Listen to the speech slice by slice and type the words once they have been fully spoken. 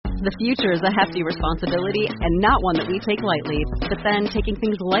The future is a hefty responsibility and not one that we take lightly. But then taking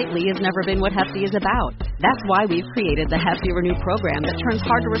things lightly has never been what Hefty is about. That's why we've created the Hefty Renew program that turns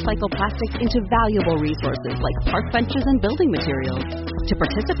hard-to-recycle plastics into valuable resources like park benches and building materials. To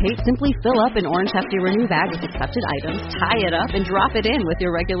participate, simply fill up an orange Hefty Renew bag with accepted items, tie it up, and drop it in with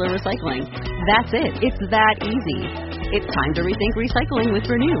your regular recycling. That's it. It's that easy. It's time to rethink recycling with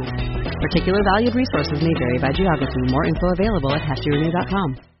Renew. Particular valued resources may vary by geography. More info available at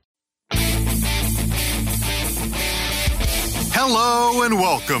heftyrenew.com. Hello and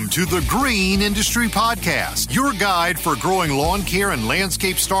welcome to the Green Industry Podcast, your guide for growing lawn care and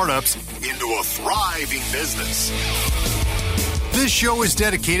landscape startups into a thriving business. This show is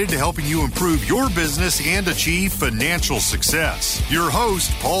dedicated to helping you improve your business and achieve financial success. Your host,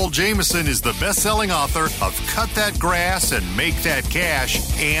 Paul Jameson, is the best-selling author of Cut That Grass and Make That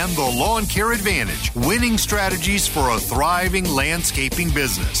Cash and The Lawn Care Advantage, Winning Strategies for a Thriving Landscaping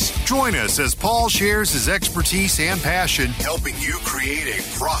Business. Join us as Paul shares his expertise and passion, helping you create a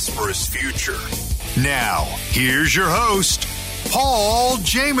prosperous future. Now, here's your host, Paul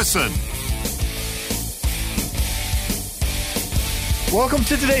Jameson. Welcome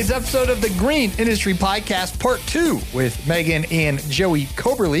to today's episode of the Green Industry Podcast, Part 2 with Megan and Joey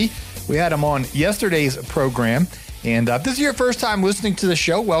Coberly. We had them on yesterday's program. And if this is your first time listening to the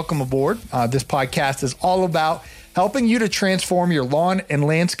show, welcome aboard. This podcast is all about helping you to transform your lawn and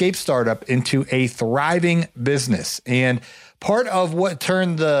landscape startup into a thriving business. And part of what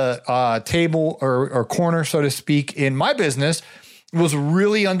turned the table or corner, so to speak, in my business was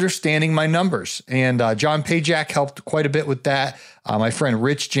really understanding my numbers. And John Pajak helped quite a bit with that. My friend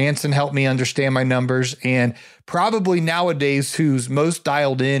Rich Jansen helped me understand my numbers. And probably nowadays, who's most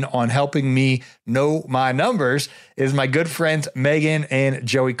dialed in on helping me know my numbers is my good friends Megan and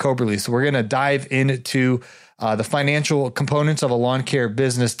Joey Coberly. So we're going to dive into the financial components of a lawn care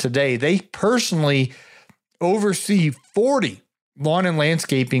business today. They personally oversee 40 lawn and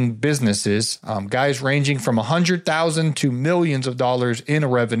landscaping businesses, guys ranging from $100,000 to millions of dollars in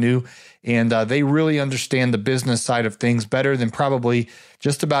revenue. And they really understand the business side of things better than probably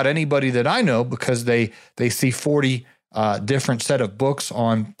just about anybody that I know, because they see 40 different set of books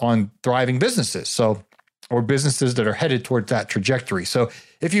on thriving businesses. Or businesses that are headed towards that trajectory. So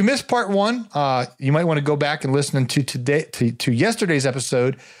if you missed part 1, you might want to go back and listen to yesterday's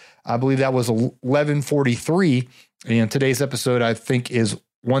episode. I believe that was 1143. And today's episode, I think, is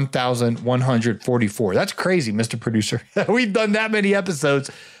 1,144. That's crazy, Mr. Producer. We've done that many episodes,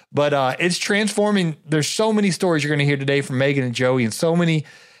 but it's transforming. There's so many stories you're going to hear today from Megan and Joey, and so many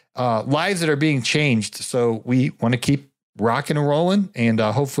lives that are being changed. So we want to keep rocking and rolling, and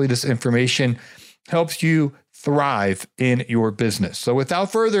hopefully this information helps you thrive in your business. So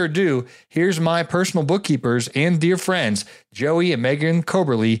without further ado, here's my personal bookkeepers and dear friends, Joey and Megan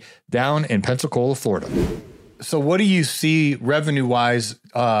Coberly, down in Pensacola, Florida. So what do you see revenue-wise?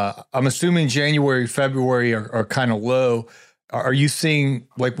 I'm assuming January, February are kind of low. Are you seeing,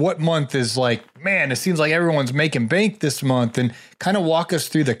 like, what month is like, man, it seems like everyone's making bank this month? And kind of walk us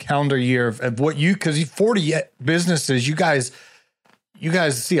through the calendar year of what you, because 40 businesses, you guys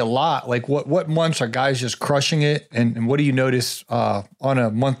see a lot. Like, what months are guys just crushing it? And what do you notice on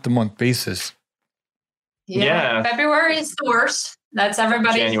a month-to-month basis? Yeah. February is the worst. That's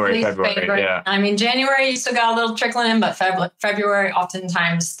everybody's favorite. Yeah. I mean, January, you still got a little trickling in, but February,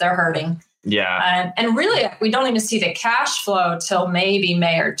 oftentimes they're hurting. Yeah. And really, we don't even see the cash flow till maybe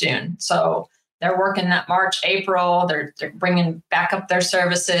May or June. So they're working that March, April. They're bringing back up their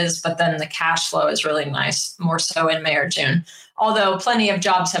services, but then the cash flow is really nice, more so in May or June. Although plenty of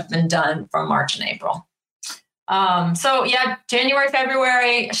jobs have been done from March and April. January,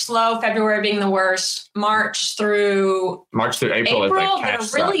 February, slow, February being the worst. March through April is like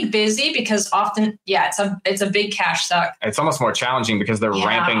cash they're really busy because often, it's a big cash suck. It's almost more challenging because they're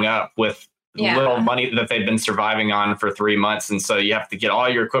ramping up with little money that they've been surviving on for 3 months. And so you have to get all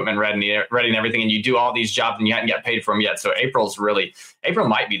your equipment ready and everything. And you do all these jobs and you haven't get paid for them yet. So April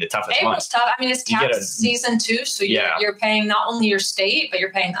might be the toughest month. April's tough. I mean, it's tax season too. So you're paying not only your state, but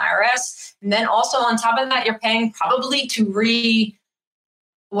you're paying the IRS. And then also on top of that, you're paying probably to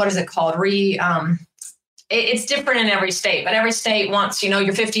it's different in every state, but every state wants, your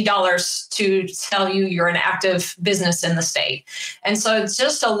 $50 to tell you you're an active business in the state. And so it's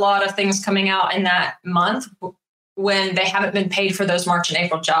just a lot of things coming out in that month when they haven't been paid for those March and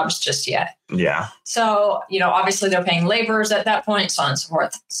April jobs just yet. Yeah. So, obviously they're paying laborers at that point, so on and so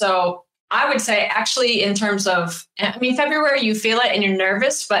forth. So I would say actually in terms of, February, you feel it and you're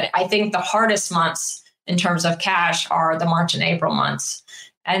nervous, but I think the hardest months in terms of cash are the March and April months.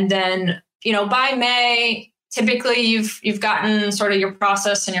 And then, by May, typically you've gotten sort of your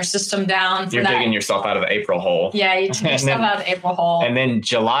process and your system down. You're digging yourself out of the April hole. Yeah, you dig yourself out of the April hole. And then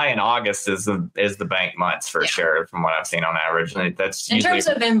July and August is the bank months for sure, from what I've seen on average. And that's in terms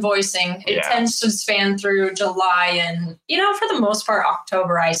of invoicing, it tends to span through July and, for the most part,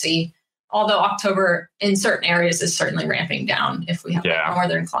 October, I see. Although October in certain areas is certainly ramping down if we have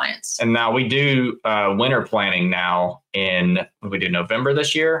northern clients. And now we do winter planning now we do November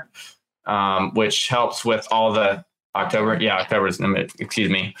this year, which helps with all the October. Yeah, October's, excuse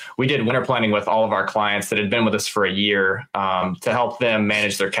me. We did winter planning with all of our clients that had been with us for a year to help them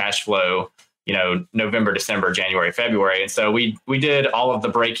manage their cash flow, November, December, January, February. And so we did all of the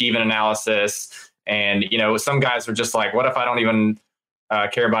break-even analysis. And, some guys were just like, what if I don't even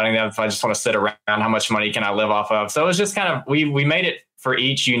care about anything, if I just want to sit around, how much money can I live off of? So it was just kind of, we made it for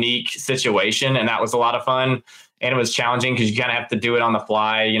each unique situation. And that was a lot of fun. And it was challenging because you kind of have to do it on the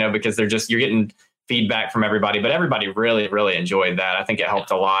fly, because you're getting feedback from everybody, but everybody really, really enjoyed that. I think it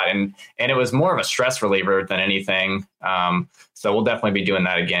helped a lot. And it was more of a stress reliever than anything. So we'll definitely be doing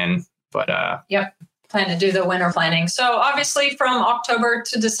that again, but plan to do the winter planning. So obviously from October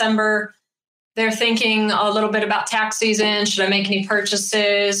to December, they're thinking a little bit about tax season. Should I make any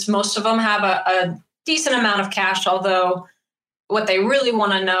purchases? Most of them have a decent amount of cash, although what they really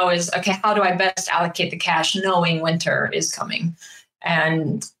want to know is, okay, how do I best allocate the cash knowing winter is coming?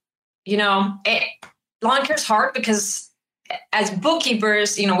 And, lawn care is hard because as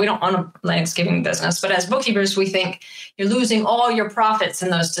bookkeepers, we don't own a landscaping business, but as bookkeepers, we think you're losing all your profits in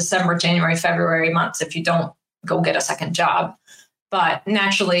those December, January, February months if you don't go get a second job. But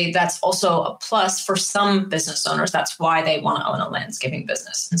naturally, that's also a plus for some business owners. That's why they want to own a landscaping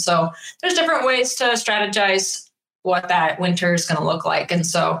business. And so there's different ways to strategize what that winter is going to look like. And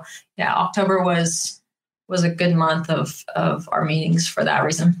so, October was a good month of our meetings for that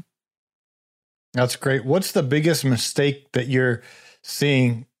reason. That's great. What's the biggest mistake that you're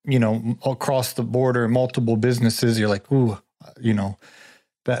seeing, across the board or multiple businesses? You're like, ooh,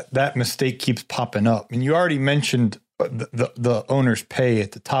 that mistake keeps popping up. And you already mentioned the owner's pay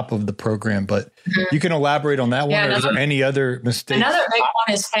at the top of the program, but you can elaborate on that one. Or is there any other mistakes? Another big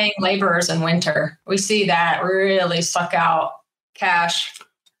one is paying laborers in winter. We see that really suck out cash.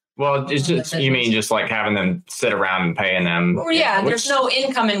 Well, it's just, you mean just like having them sit around and paying them? Well, there's no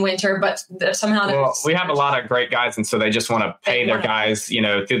income in winter, but somehow. Well, we have a lot of great guys, and so they just want to pay their guys,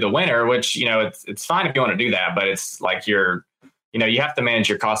 through the winter, which, it's fine if you want to do that, but it's like you have to manage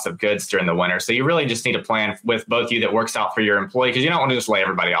your cost of goods during the winter. So you really just need a plan with both of you that works out for your employee, because you don't want to just lay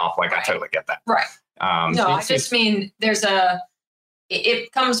everybody off. Like, I totally get that. Right. I just mean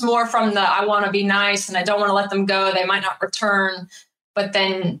it comes more from I want to be nice and I don't want to let them go. They might not return, but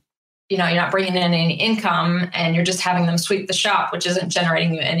then, you're not bringing in any income and you're just having them sweep the shop, which isn't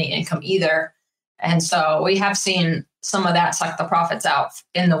generating you any income either. And so we have seen some of that suck the profits out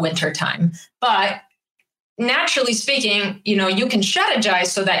in the winter time. But naturally speaking, you can strategize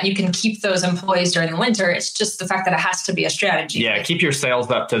so that you can keep those employees during the winter. It's just the fact that it has to be a strategy. Yeah, keep your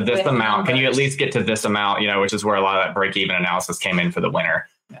sales up to this amount. Can you at least get to this amount, which is where a lot of that break-even analysis came in for the winter.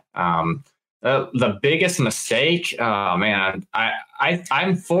 The biggest mistake, man,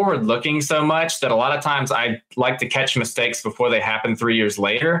 I'm forward-looking so much that a lot of times I like to catch mistakes before they happen 3 years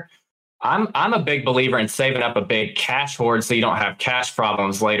later. I'm a big believer in saving up a big cash hoard so you don't have cash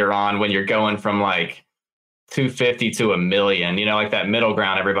problems later on when you're going from like 250 to $1 million, like that middle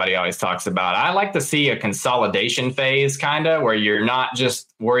ground everybody always talks about. I like to see a consolidation phase, kind of, where you're not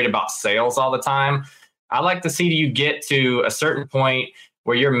just worried about sales all the time. I like to see you get to a certain point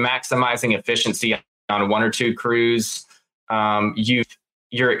where you're maximizing efficiency on one or two crews.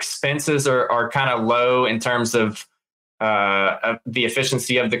 Your expenses are kind of low in terms of the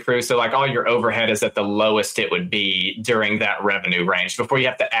efficiency of the crew. So like all your overhead is at the lowest it would be during that revenue range before you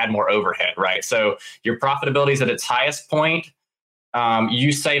have to add more overhead, right? So your profitability is at its highest point.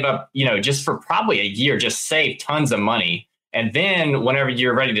 You save up, just for probably a year, just save tons of money. And then whenever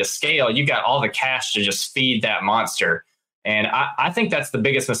you're ready to scale, you got all the cash to just feed that monster. And I think that's the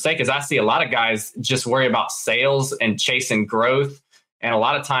biggest mistake, is I see a lot of guys just worry about sales and chasing growth. And a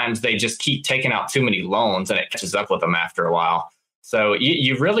lot of times they just keep taking out too many loans and it catches up with them after a while. So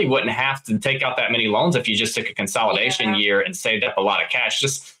you really wouldn't have to take out that many loans if you just took a consolidation year and saved up a lot of cash.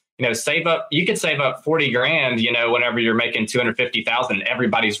 Just, save up, you could save up 40 grand, whenever you're making 250,000,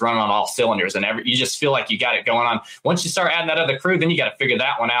 everybody's running on all cylinders and you just feel like you got it going on. Once you start adding that other crew, then you got to figure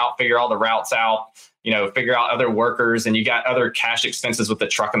that one out, figure all the routes out, figure out other workers, and you got other cash expenses with the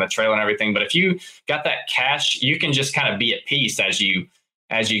truck and the trailer and everything. But if you got that cash, you can just kind of be at peace as you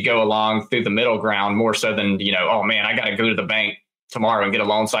go along through the middle ground, more so than, oh man, I got to go to the bank tomorrow and get a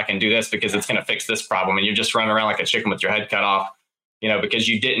loan so I can do this because it's going to fix this problem. And you're just running around like a chicken with your head cut off, because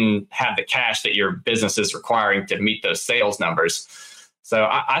you didn't have the cash that your business is requiring to meet those sales numbers. So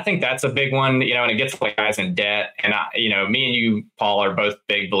I think that's a big one, and it gets guys in debt. And, me and you, Paul, are both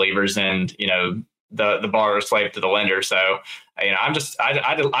big believers in, the borrower slave to the lender. So,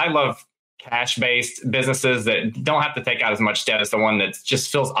 I love cash-based businesses that don't have to take out as much debt as the one that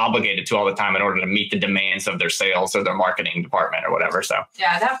just feels obligated to all the time in order to meet the demands of their sales or their marketing department or whatever. So,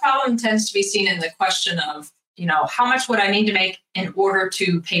 yeah, that problem tends to be seen in the question of, how much would I need to make in order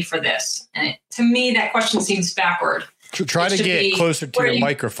to pay for this? And to me, that question seems backward. Try to get closer to your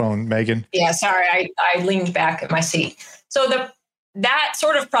microphone, Megan. Yeah, sorry, I leaned back at my seat. So that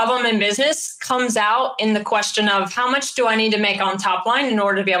sort of problem in business comes out in the question of how much do I need to make on top line in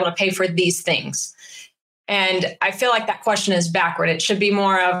order to be able to pay for these things? And I feel like that question is backward. It should be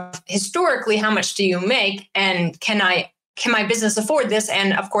more of historically, how much do you make? And can my business afford this?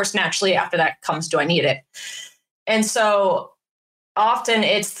 And of course, naturally after that comes, do I need it? And so often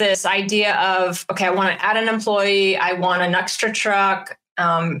it's this idea of, okay, I want to add an employee. I want an extra truck.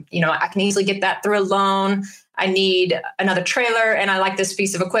 I can easily get that through a loan. I need another trailer and I like this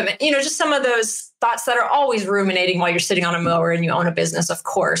piece of equipment. Just some of those thoughts that are always ruminating while you're sitting on a mower and you own a business, of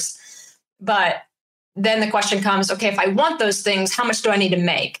course. But then the question comes, okay, if I want those things, how much do I need to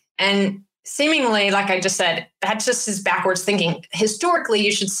make? And seemingly, like I just said, that just is backwards thinking. Historically,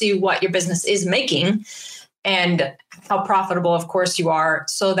 you should see what your business is making and how profitable, of course, you are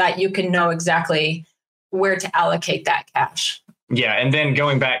so that you can know exactly where to allocate that cash. Yeah. And then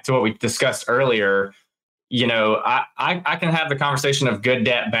going back to what we discussed earlier, I can have the conversation of good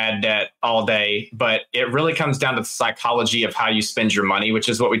debt, bad debt all day, but it really comes down to the psychology of how you spend your money, which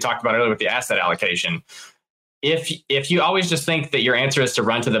is what we talked about earlier with the asset allocation. If you always just think that your answer is to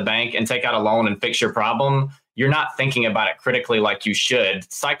run to the bank and take out a loan and fix your problem, you're not thinking about it critically like you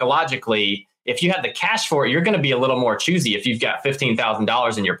should. Psychologically, if you had the cash for it, you're going to be a little more choosy. If you've got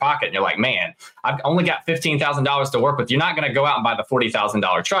 $15,000 in your pocket and you're like, man, I've only got $15,000 to work with. You're not going to go out and buy the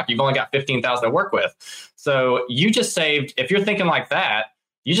 $40,000 truck. You've only got $15,000 to work with. So you just saved, if you're thinking like that,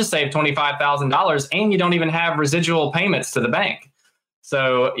 you just saved $25,000 and you don't even have residual payments to the bank.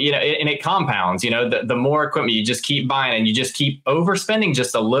 So, and it compounds, the more equipment you just keep buying and you just keep overspending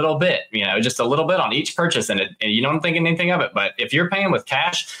just a little bit, just a little bit on each purchase and you don't think anything of it. But if you're paying with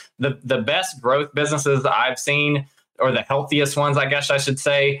cash, the best growth businesses that I've seen, or the healthiest ones, I guess I should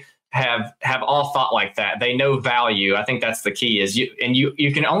say, have all thought like that. They know value. I think that's the key is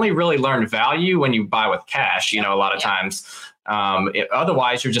you can only really learn value when you buy with cash, a lot of times.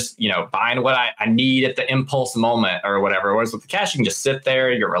 Otherwise, you're just, buying what I need at the impulse moment or whatever. Whereas with the cash, you can just sit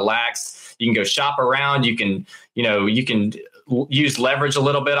there, you're relaxed, you can go shop around, you can use leverage a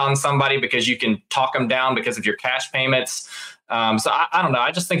little bit on somebody because you can talk them down because of your cash payments. So I don't know.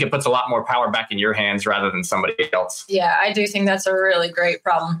 I just think it puts a lot more power back in your hands rather than somebody else. Yeah, I do think that's a really great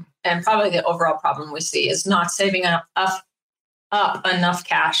problem. And probably the overall problem we see is not saving up enough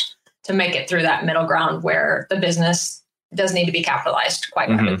cash to make it through that middle ground where the business does need to be capitalized quite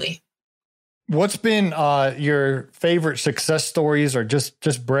rapidly. What's been your favorite success stories, or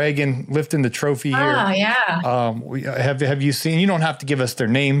just bragging, lifting the trophy here? Oh, yeah. Have you seen? You don't have to give us their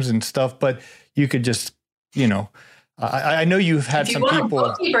names and stuff, but you could just, I know you've had some people. If you want a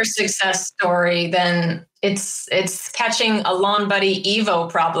bookkeeper success story, then it's catching a Lawn Buddy Evo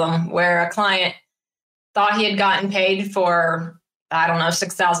problem where a client thought he had gotten paid for, I don't know,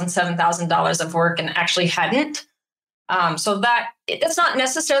 $6,000, $7,000 of work and actually hadn't. So that's not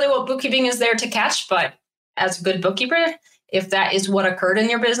necessarily what bookkeeping is there to catch, but as a good bookkeeper, if that is what occurred in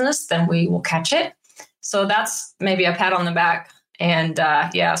your business, then we will catch it. So that's maybe a pat on the back. And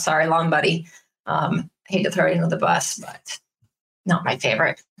sorry, Lawn Buddy. Hate to throw you under the bus, but not my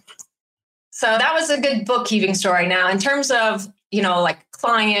favorite. So that was a good bookkeeping story. Now, in terms of, like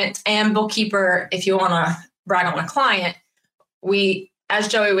client and bookkeeper, if you want to brag on a client, as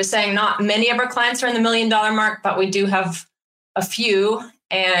Joey was saying, not many of our clients are in the $1 million mark, but we do have a few,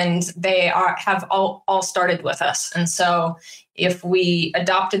 and they have all started with us. And so if we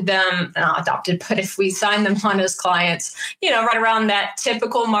if we signed them on as clients, right around that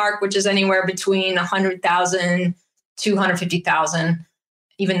typical mark, which is anywhere between 100,000 to 150,000,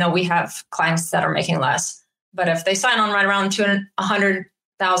 even though we have clients that are making less. But if they sign on right around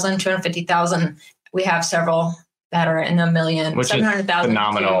 100,000, 250,000, we have several that are in $1 million, which is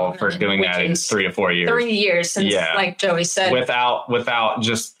phenomenal for doing that in 3 to 4 years. 3 years since, like Joey said, without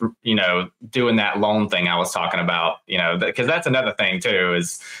just doing that loan thing I was talking about, because that's another thing too,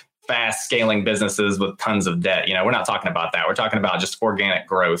 is fast scaling businesses with tons of debt. We're not talking about that. We're talking about just organic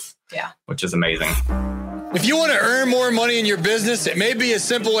growth, which is amazing. If you want to earn more money in your business, it may be as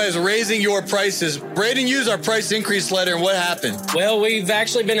simple as raising your prices. Braden used our price increase letter, and what happened? Well, we've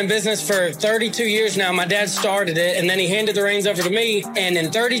actually been in business for 32 years now. My dad started it, and then he handed the reins over to me. And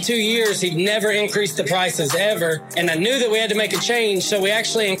in 32 years, he'd never increased the prices ever. And I knew that we had to make a change, so we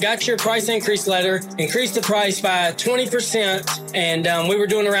actually got your price increase letter, increased the price by 20%, and we were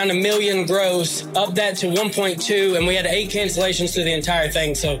doing around $1 million gross, up that to 1.2, and we had 8 cancellations through the entire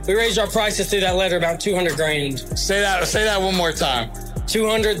thing. So we raised our prices through that letter about $200,000. Say that one more time.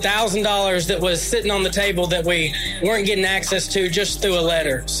 $200,000 that was sitting on the table that we weren't getting access to just through a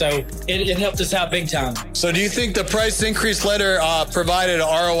letter. So it helped us out big time. So do you think the price increase letter provided an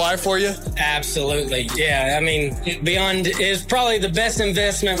ROI for you? Absolutely. Yeah. I mean, it's probably the best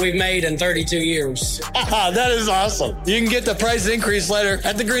investment we've made in 32 years. That is awesome. You can get the price increase letter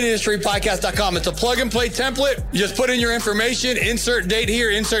at thegreenindustrypodcast.com. It's a plug and play template. You just put in your information, insert date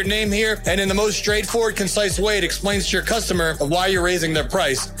here, insert name here, and in the most straightforward, concise way, it explains to your customer why you're raising their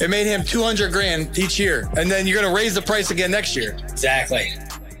price. It made him $200,000 each year, and then you're going to raise the price again next year. Exactly.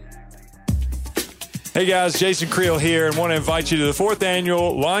 Hey guys, Jason Creel here, and want to invite you to the 4th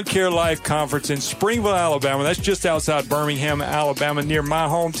Annual Lawn Care Life Conference in Springville, Alabama. That's just outside Birmingham, Alabama, near my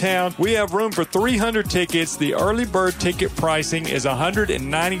hometown. We have room for 300 tickets. The early bird ticket pricing is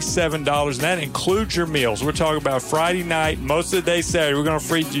 $197, and that includes your meals. We're talking about Friday night, most of the day Saturday. We're going to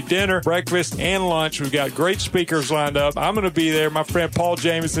feed you dinner, breakfast, and lunch. We've got great speakers lined up. I'm going to be there. My friend Paul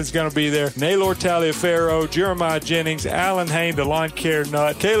Jameson's going to be there. Naylor Taliaferro, Jeremiah Jennings, Alan Hain, the Lawn Care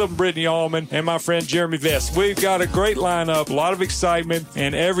Nut, Caleb and Brittany Allman, and my friend Jeremy Vest. We've got a great lineup, a lot of excitement,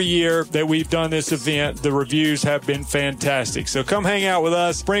 and every year that we've done this event, the reviews have been fantastic. So come hang out with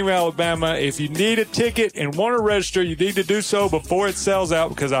us, Springville, Alabama. If you need a ticket and want to register, you need to do so before it sells out,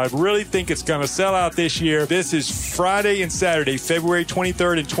 because I really think it's going to sell out this year. This is Friday and Saturday, February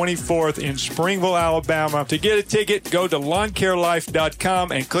 23rd and 24th in Springville, Alabama. To get a ticket, go to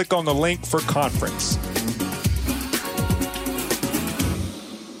lawncarelife.com and click on the link for conference.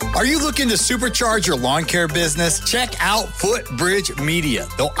 Are you looking to supercharge your lawn care business? Check out Footbridge Media.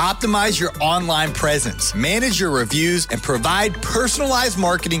 They'll optimize your online presence, manage your reviews, and provide personalized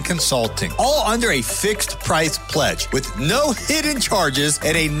marketing consulting, all under a fixed price pledge with no hidden charges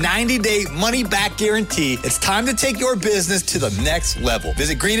and a 90-day money-back guarantee. It's time to take your business to the next level.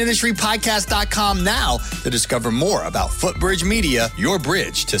 Visit greenindustrypodcast.com now to discover more about Footbridge Media, your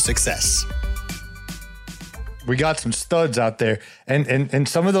bridge to success. We got some studs out there. And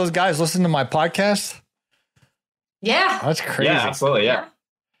some of those guys listen to my podcast. Yeah. That's crazy. Yeah, absolutely. Yeah.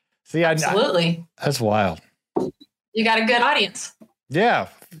 See, absolutely. That's wild. You got a good audience. Yeah.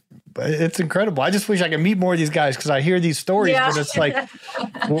 It's incredible. I just wish I could meet more of these guys, because I hear these stories, but it's like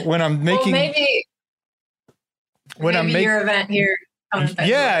when I'm making your event here.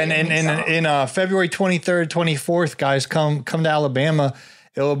 Yeah, and in February 23rd, 24th, guys, come to Alabama.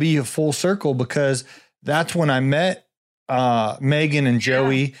 It'll be a full circle, because that's when I met Megan and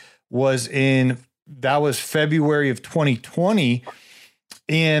Joey. That was February of 2020.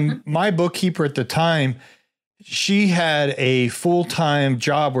 And my bookkeeper at the time, she had a full-time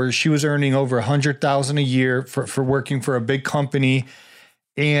job where she was earning over $100,000 a year for working for a big company.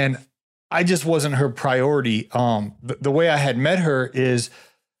 And I just wasn't her priority. The way I had met her is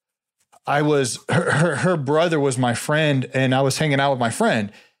her brother was my friend, and I was hanging out with my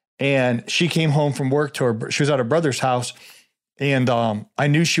friend. And she came home from work she was at her brother's house, and I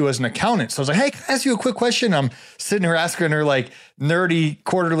knew she was an accountant. So I was like, hey, can I ask you a quick question? I'm sitting here asking her like nerdy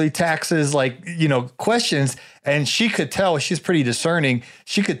quarterly taxes, questions. And she could tell, she's pretty discerning.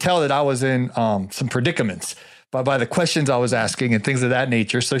 She could tell that I was in some predicaments by the questions I was asking and things of that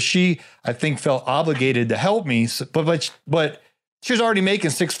nature. So she, I think, felt obligated to help me. So, but she was already making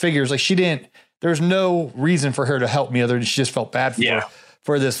 6 figures. Like there's no reason for her to help me other than she just felt bad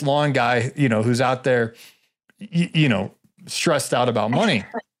for this lawn guy, who's out there, stressed out about money.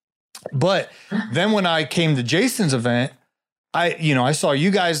 But then when I came to Jason's event, I saw you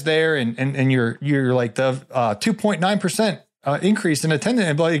guys there, and you're like the 2.9% increase in attendance,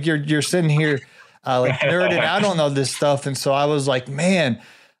 and like you're sitting here like nerding out on all this stuff. And so I was like, man,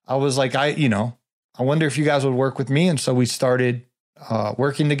 I wonder if you guys would work with me. And so we started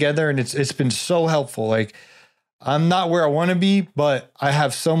working together, and it's been so helpful. Like, I'm not where I want to be, but I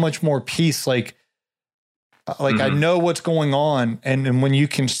have so much more peace. Like I know what's going on. And when you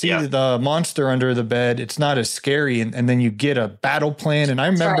can see the monster under the bed, it's not as scary. And then you get a battle plan. And I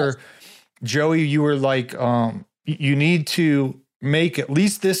remember, Joey, you were like, you need to make at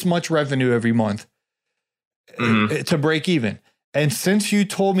least this much revenue every month to break even. And since you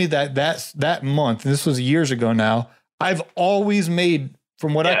told me that month, and this was years ago now, I've always made,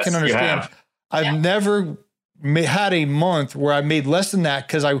 from what I can understand, I've never had a month where I made less than that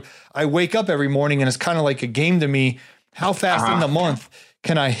because I wake up every morning and it's kind of like a game to me. How fast in the month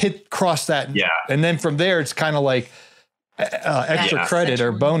can I cross that? Yeah. And then from there, it's kind of like extra credit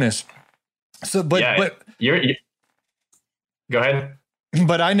or bonus. So, but you're go ahead.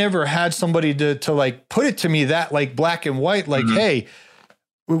 But I never had somebody to like put it to me that like black and white, like, hey,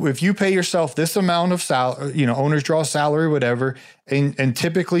 if you pay yourself this amount of salary, owner's draw salary, whatever, and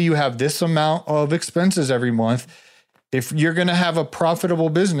typically you have this amount of expenses every month. If you're going to have a profitable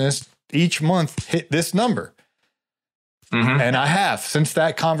business each month, hit this number. And I have, since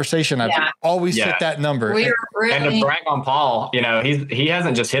that conversation, I've always hit that number. And to brag on Paul, he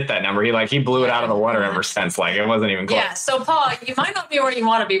hasn't just hit that number. He blew it out of the water ever since. Like, it wasn't even close. Yeah. So Paul, you might not be where you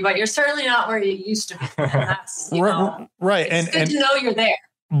want to be, but you're certainly not where you used to be. And that's, right. It's good to know you're there.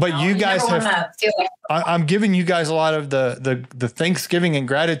 But you guys I'm giving you guys a lot of the Thanksgiving and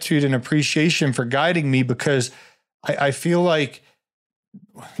gratitude and appreciation for guiding me, because I feel like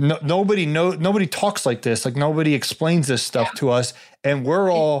nobody talks like this. Like, nobody explains this stuff to us, and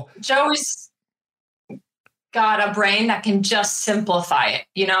we're all. Joey's got a brain that can just simplify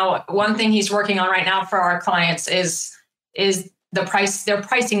it. One thing he's working on right now for our clients is their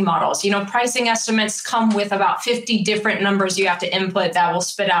pricing models. Pricing estimates come with about 50 different numbers you have to input that will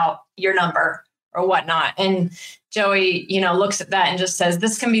spit out your number or whatnot. And Joey, looks at that and just says,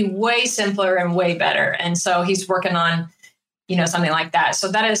 this can be way simpler and way better. And so he's working on, something like that. So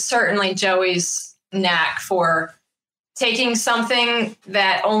that is certainly Joey's knack for taking something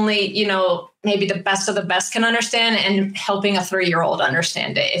that only, maybe the best of the best can understand and helping a 3-year-old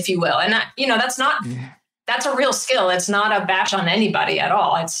understand it, if you will. And that's a real skill. It's not a bash on anybody at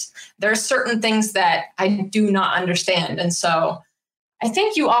all. There's certain things that I do not understand. And so I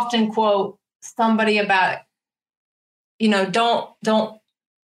think you often quote somebody about, you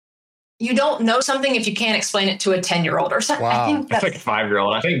don't know something if you can't explain it to a 10-year-old or something. Wow. I think that's like a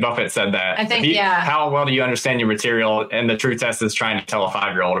 5-year-old. I think Buffett said that. I think, How well do you understand your material? And the true test is trying to tell a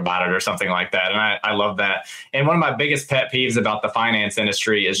 5-year-old about it or something like that. And I love that. And one of my biggest pet peeves about the finance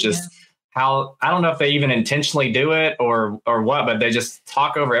industry is just how, I don't know if they even intentionally do it or what, but they just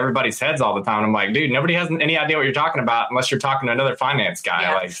talk over everybody's heads all the time. I'm like, dude, nobody has any idea what you're talking about unless you're talking to another finance guy.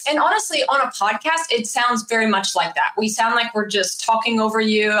 Yeah. And honestly, on a podcast, it sounds very much like that. We sound like we're just talking over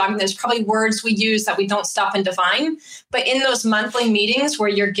you. I mean, there's probably words we use that we don't stop and define. But in those monthly meetings where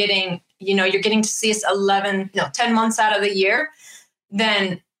you're getting to see us 10 months out of the year,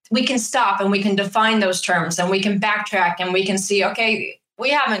 then we can stop and we can define those terms and we can backtrack and we can see, okay, we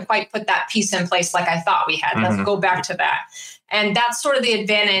haven't quite put that piece in place like I thought we had. Let's go back to that. And that's sort of the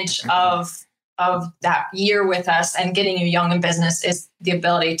advantage of that year with us and getting you young in business, is the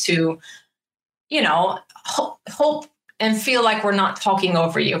ability to, hope and feel like we're not talking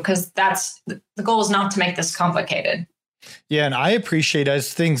over you, because that's the goal, is not to make this complicated. Yeah. And I appreciate,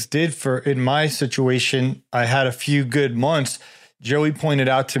 as things did in my situation, I had a few good months. Joey pointed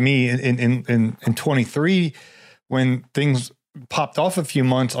out to me in 23, when things popped off a few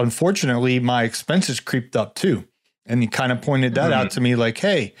months, unfortunately, my expenses creeped up too. And he kind of pointed that out to me, like,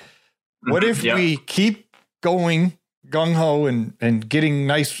 hey, what if we keep going gung-ho and getting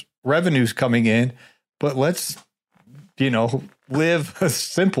nice revenues coming in, but let's, live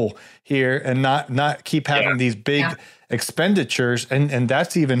simple here and not keep having these big expenditures. And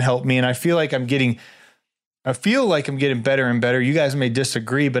that's even helped me. And I feel like I'm getting better and better. You guys may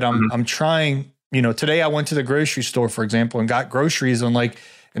disagree, but I'm trying. Today I went to the grocery store, for example, and got groceries, and like,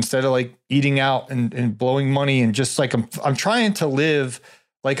 instead of like eating out and blowing money, and just like, I'm trying to live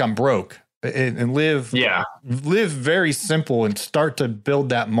like I'm broke and live very simple and start to build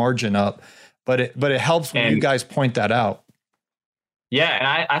that margin up. But it helps when you guys point that out. Yeah.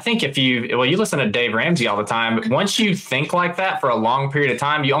 And I think if you listen to Dave Ramsey all the time, once you think like that for a long period of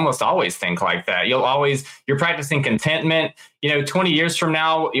time, you almost always think like that. You're practicing contentment. 20 years from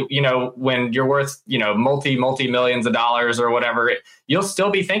now, when you're worth, multi-millions of dollars or whatever, you'll still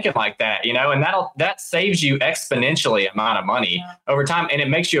be thinking like that, and that saves you exponentially amount of money over time. And it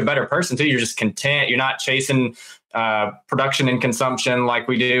makes you a better person too. You're just content. You're not chasing production and consumption like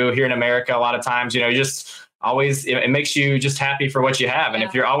we do here in America. A lot of times, just always, it makes you just happy for what you have. And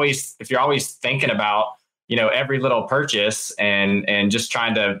if you're always thinking about, every little purchase and just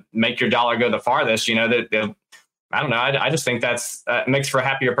trying to make your dollar go the farthest, I don't know. I just think that's makes for a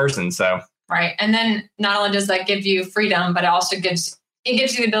happier person. So. Right. And then not only does that give you freedom, but it also gives you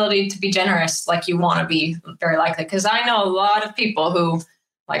the ability to be generous like you want to be, very likely. Because I know a lot of people who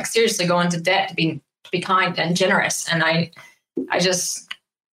like seriously go into debt to be kind and generous. And I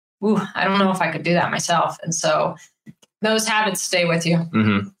don't know if I could do that myself. And so those habits stay with you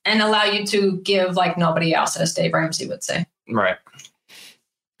and allow you to give like nobody else, as Dave Ramsey would say. Right.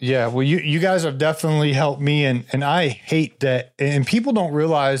 Yeah. Well, you guys have definitely helped me, and I hate debt, and people don't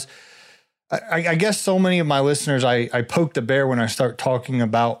realize, I guess so many of my listeners, I poke the bear when I start talking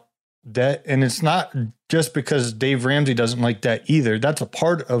about debt, and it's not just because Dave Ramsey doesn't like debt either. That's a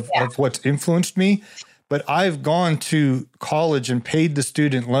part of what's influenced me, but I've gone to college and paid the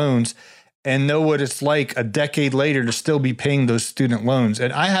student loans and know what it's like a decade later to still be paying those student loans.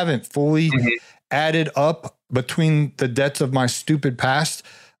 And I haven't fully added up between the debts of my stupid past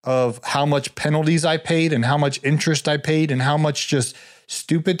of how much penalties I paid and how much interest I paid and how much just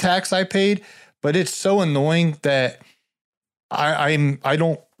stupid tax I paid. But it's so annoying that I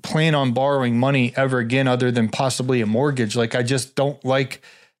don't plan on borrowing money ever again other than possibly a mortgage. Like, I just don't like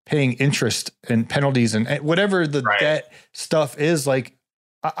paying interest and penalties and whatever the debt stuff is. Like,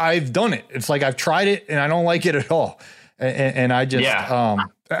 I've done it. It's like I've tried it and I don't like it at all. And I just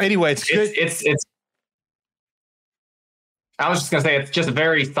anyway, it's good. It's I was just gonna say, it's just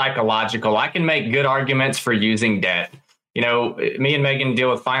very psychological. I can make good arguments for using debt. You know, me and Megan deal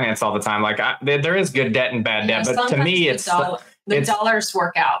with finance all the time. Like, there is good debt and bad debt, but to me, it's the dollars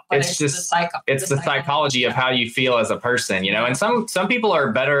work out. But it's just the psychology of how you feel as a person. You know, and some people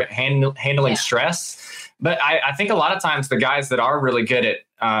are better at handling stress. But I think a lot of times the guys that are really good at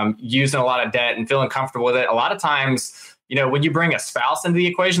using a lot of debt and feeling comfortable with it, a lot of times, you know, when you bring a spouse into the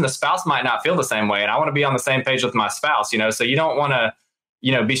equation, the spouse might not feel the same way. And I want to be on the same page with my spouse, you know, so you don't want to,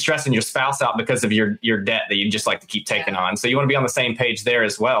 you know, be stressing your spouse out because of your debt that you just like to keep taking on. So you want to be on the same page there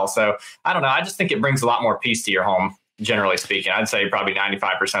as well. So I don't know. I just think it brings a lot more peace to your home, generally speaking. I'd say probably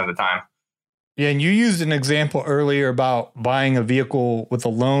 95% of the time. Yeah. And you used an example earlier about buying a vehicle with a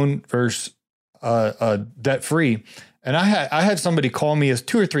loan versus debt free. And I had somebody call me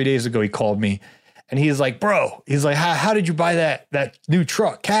 2 or 3 days ago. He called me and he's like, bro, he's like, how did you buy that new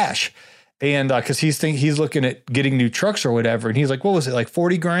truck cash? And cause he's looking at getting new trucks or whatever. And he's like, what was it, like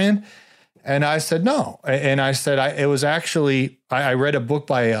 40 grand? And I said, no. And I said, it was actually, I read a book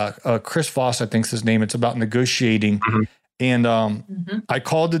by Chris Voss, I think's his name. It's about negotiating. And I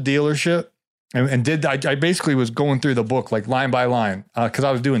called the dealership and I basically was going through the book like line by line because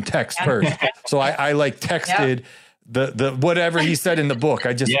I was doing text first. So I like texted the whatever he said in the book.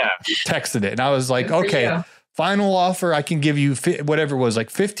 I just texted it, and I was like, okay, final offer. I can give you whatever it was, like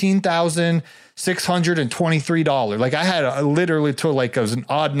 $15,623. Like, I had literally to like, it was an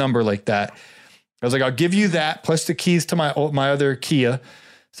odd number like that. I was like, I'll give you that plus the keys to my other Kia. I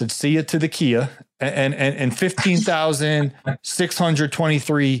said, see you to the Kia, and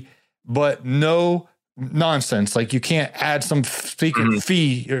 $15,623. But no nonsense. Like, you can't add some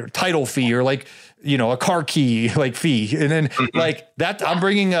fee or title fee or like, you know, a car key like fee. And then like that, I'm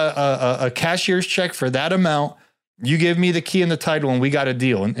bringing a cashier's check for that amount. You give me the key and the title and we got a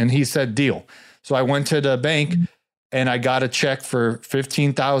deal. And he said deal. So I went to the bank and I got a check for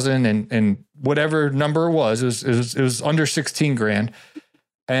 $15,000 and whatever number it was, it was under 16 grand.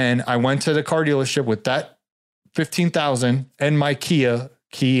 And I went to the car dealership with that $15,000 and my Kia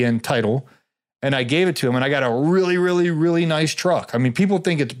key and title, and I gave it to him, and I got a really, really, really nice truck. I mean, people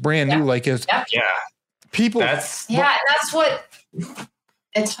think it's brand new, like it's people. That's what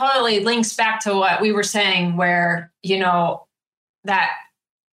it totally links back to what we were saying, where, you know, that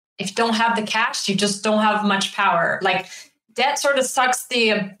if you don't have the cash, you just don't have much power. Like, debt sort of sucks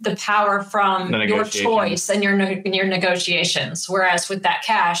the power from your choice and your negotiations. Whereas with that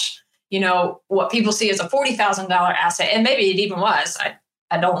cash, you know, what people see as a $40,000 asset, and maybe it even was,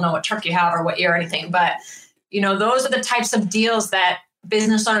 I don't know what truck you have or what year or anything, but, you know, those are the types of deals that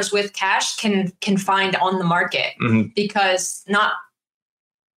business owners with cash can find on the market because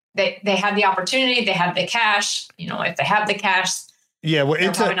they have the opportunity, they have the cash, you know, if they have the cash. Yeah. Well,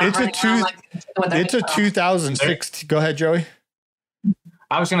 it's a 2006. Go ahead, Joey.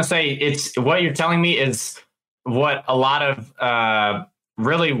 I was going to say, it's what you're telling me is what a lot of,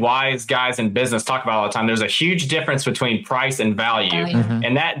 really wise guys in business talk about all the time. There's a huge difference between price and value.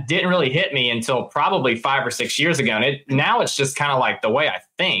 And that didn't really hit me until probably 5 or 6 years ago. And now it's just kind of like the way I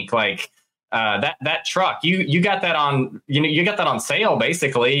think, like that truck, you got that on, you got that on sale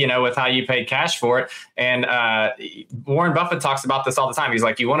basically, you know, with how you paid cash for it. And Warren Buffett talks about this all the time. He's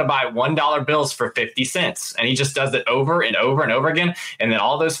like, you want to buy $1 bills for 50 cents. And he just does it over and over and over again. And then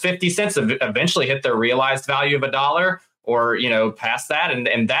all those 50 cents eventually hit their realized value of $1. Or, you know, past that.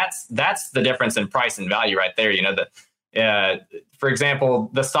 And that's the difference in price and value right there. You know, for example,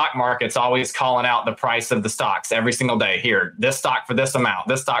 the stock market's always calling out the price of the stocks every single day. Here, this stock for this amount,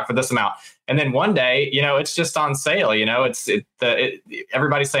 this stock for this amount. And then one day, you know, it's just on sale. You know,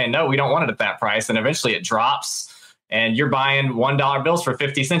 everybody's saying, no, we don't want it at that price. And eventually it drops. and you're buying $1 bills for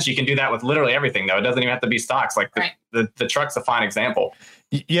 50 cents. You can do that with literally everything, though. It doesn't even have to be stocks. Like the truck's a fine example.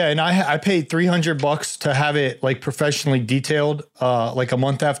 Yeah, and I paid $300 to have it like professionally detailed like a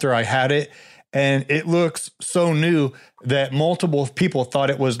month after I had it. And it looks so new that multiple people thought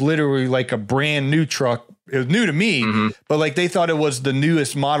it was literally like a brand new truck. It was new to me, but like they thought it was the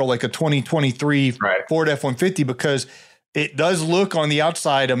newest model, like a 2023 Ford F-150, because it does look on the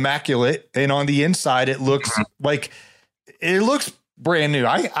outside immaculate, and on the inside it looks like it looks brand new.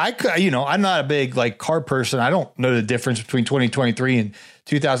 I you know, I'm not a big like car person. I don't know the difference between 2023 and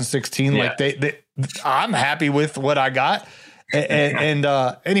 2016. Yeah. Like I'm happy with what I got. And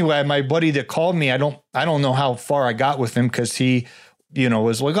anyway, my buddy that called me, I don't know how far I got with him, because he, you know,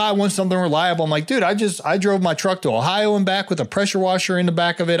 was like, oh, I want something reliable. I'm like, dude, I drove my truck to Ohio and back with a pressure washer in the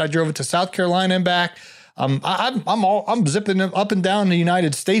back of it. I drove it to South Carolina and back. I'm zipping up and down the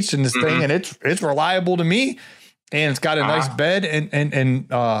United States in this thing, and it's reliable to me, and it's got a nice bed.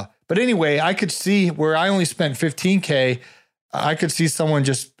 But anyway, I could see where I only spent $15K. I could see someone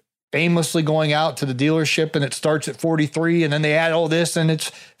just aimlessly going out to the dealership, and it starts at 43, and then they add all this and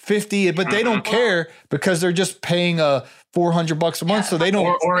it's 50, but they don't care because they're just paying $400 a month. So they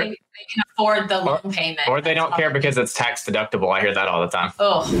don't, or they can afford the loan payment, or they don't care because it's tax deductible. I hear that all the time.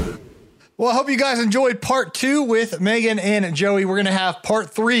 Oh, well, I hope you guys enjoyed part 2 with Megan and Joey. We're going to have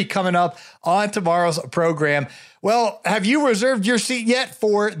part 3 coming up on tomorrow's program. Well, have you reserved your seat yet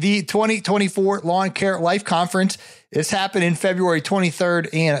for the 2024 Lawn Care Life Conference? It's happening February 23rd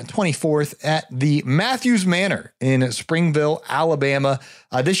and 24th at the Matthews Manor in Springville, Alabama.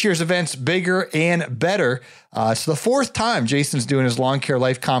 This year's event's bigger and better. It's the 4th time Jason's doing his Lawn Care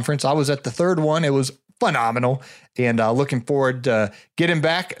Life Conference. I was at the 3rd one. It was phenomenal, and looking forward to getting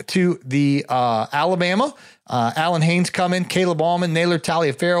back to the Alabama. Alan Haynes coming, Caleb Allman, Naylor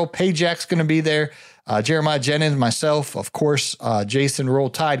Taliaferro, Payjack's going to be there. Jeremiah Jennings, myself, of course, Jason Roll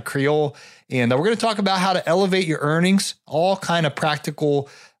Tide Creole. And we're going to talk about how to elevate your earnings, all kind of practical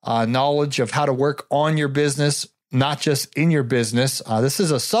knowledge of how to work on your business, not just in your business. This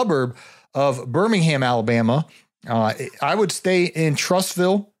is a suburb of Birmingham, Alabama. I would stay in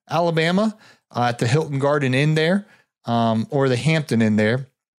Trussville, Alabama, at the Hilton Garden Inn there, or the Hampton Inn there.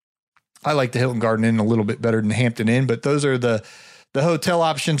 I like the Hilton Garden Inn a little bit better than the Hampton Inn, but those are the hotel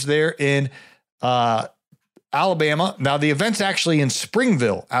options there in Alabama. Now, the event's actually in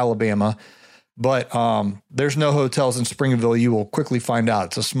Springville, Alabama, but there's no hotels in Springville. You will quickly find out.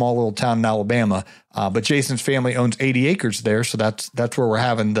 It's a small little town in Alabama, but Jason's family owns 80 acres there, so that's where we're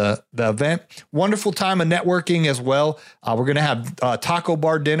having the event. Wonderful time of networking as well. We're going to have taco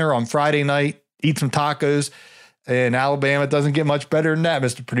bar dinner on Friday night, eat some tacos. In Alabama, it doesn't get much better than that,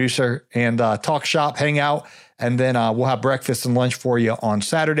 Mr. Producer. And talk shop, hang out, and then we'll have breakfast and lunch for you on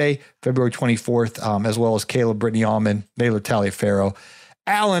Saturday, February 24th, as well as Caleb, Brittany Allman, Naylor Taliaferro,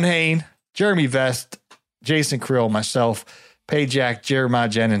 Alan Hain, Jeremy Vest, Jason Creel, myself, Payjack, Jeremiah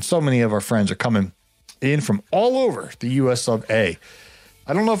Jen, and so many of our friends are coming in from all over the U.S. of A.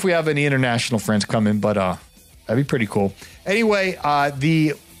 I don't know if we have any international friends coming, but that'd be pretty cool. Anyway,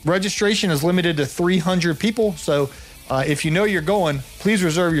 the registration is limited to 300 people. So if you know you're going, please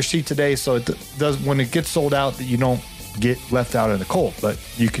reserve your seat today so it does, when it gets sold out, that you don't get left out in the cold. But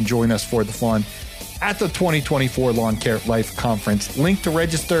you can join us for the fun at the 2024 Lawn Care Life Conference. Link to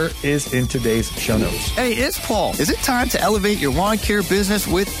register is in today's show notes. Hey, it's Paul. Is it time to elevate your lawn care business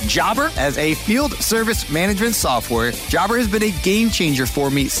with Jobber? As a field service management software, Jobber has been a game changer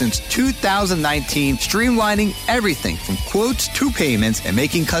for me since 2019, streamlining everything from quotes to payments and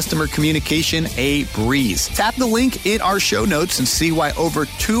making customer communication a breeze. Tap the link in our show notes and see why over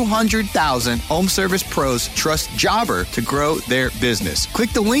 200,000 home service pros trust Jobber to grow their business.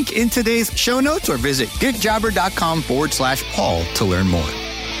 Click the link in today's show notes or visit getjobber.com/Paul to learn more.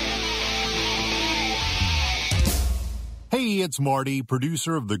 Hey, it's Marty,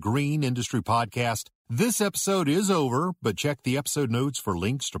 producer of the Green Industry Podcast. This episode is over, but check the episode notes for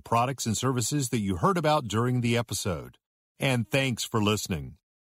links to products and services that you heard about during the episode. And thanks for listening.